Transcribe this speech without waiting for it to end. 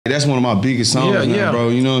That's one of my biggest songs, now, bro.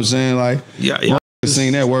 You know what I'm saying? Like,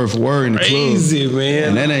 sing that word for word in the club. Crazy, man.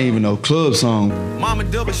 And that ain't even no club song. Mama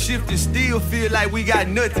double shifting, still feel like we got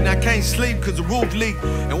nothing. I can't sleep cause the roof leak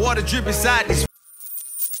and water drip inside this.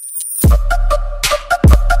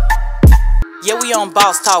 Yeah, we on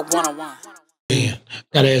Boss Talk 101. Man,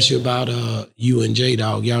 gotta ask you about you and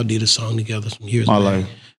Dawg. Y'all did a song together some years My back. Life.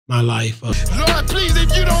 My Life. Lord, please,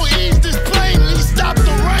 if you don't ease this plane, please stop the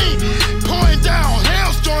rain pouring down.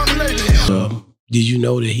 Hailstorm lately. Did you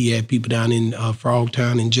know that he had people down in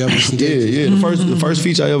Frogtown in Jefferson? Yeah. The first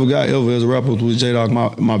feature I ever got as a rapper was with Dawg,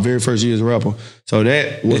 my very first year as a rapper. So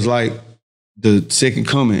that was like the second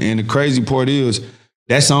coming. And the crazy part is,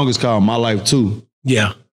 that song is called My Life 2.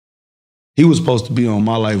 Yeah. He was supposed to be on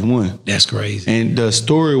My Life 1. That's crazy. And the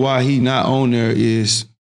story why he not on there is,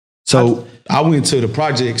 so I went to the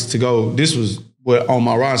projects to go, this was what on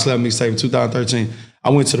my Ron Slap mixtape in 2013. I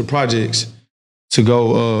went to the projects to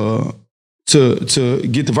go to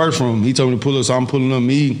get the verse from him. He told me to pull up, so I'm pulling up.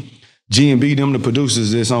 Me, G and B, them the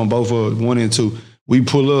producers that's on both of 1 and 2. We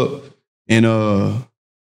pull up and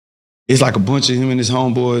it's like a bunch of him and his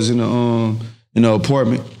homeboys in the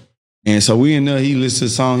apartment. And so we in there, he listens to the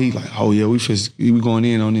song, he like, oh yeah, we going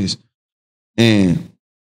in on this. And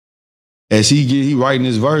as he writing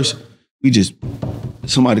his verse,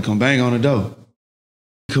 somebody come bang on the door.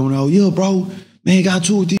 Coming out, yo, bro, man, got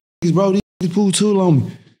two of these, bro, these pulled tool on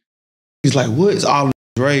me. He's like, what? It's all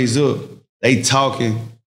raised up. They talking.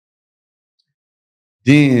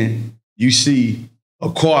 Then you see a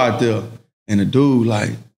car out there and a dude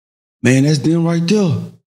like, man, that's them right there.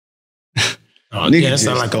 Oh, yeah, that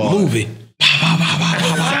sound like a movie.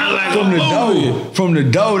 From the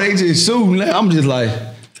door, they just shooting. I'm just like,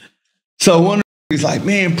 so one of them is like,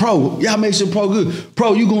 man, Pro, y'all make sure Pro good.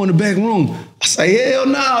 Pro, you go in the back room. I say, hell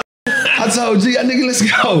no. I told G, nigga, let's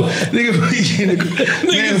go.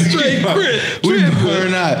 Nigga, straight crib. We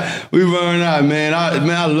burn out. We burn out, man.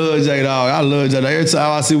 I love Dawg. I love Dawg. Every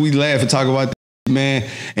time I see we laugh and talk about that, man.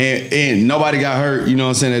 And nobody got hurt, you know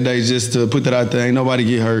what I'm saying, that day, just to put that out there. Ain't nobody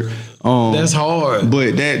get hurt. That's hard.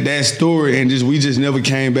 But that story, and we just never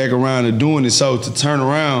came back around to doing it. So to turn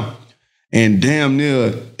around and damn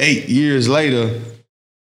near 8 years later,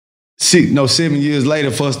 7 years later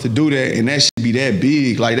for us to do that, and that should be that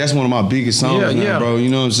big. Like, that's one of my biggest songs now, bro. You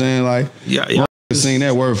know what I'm saying? Like, sing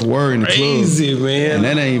that word for word in the club. Crazy, man. And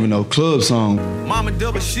that ain't even no club song. Mama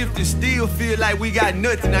double shifting, still feel like we got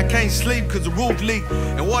nothing. I can't sleep cause the roof leak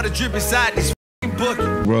and water drip inside this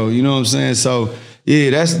bucket. Bro, you know what I'm saying? So,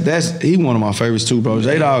 yeah, he one of my favorites too, bro.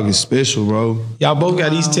 Dawg is special, bro. Y'all both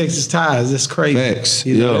got East Texas ties. That's crazy. Facts.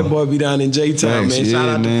 You know, that boy be down in J-Town, man. Shout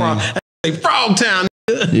out to Frogtown.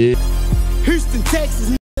 Yeah. Houston,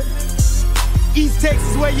 Texas. East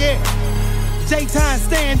Texas, where you at? J-Town,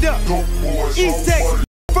 stand up. East Texas,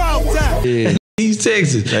 Frogtown. Yeah. East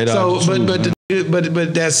Texas. So,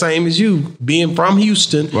 but that same as you being from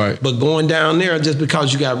Houston, right? But going down there just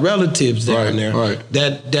because you got relatives down there, right?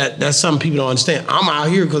 That's something people don't understand. I'm out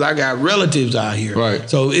here because I got relatives out here, right?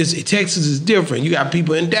 So Texas is different. You got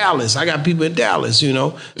people in Dallas. I got people in Dallas. You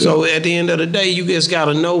know, so at the end of the day, you just got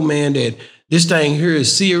to know, man, that this thing here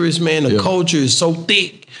is serious, man. The culture is so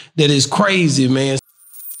thick that it's crazy, man.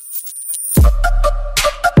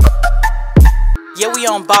 Yeah, we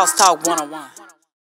on Boss Talk 101.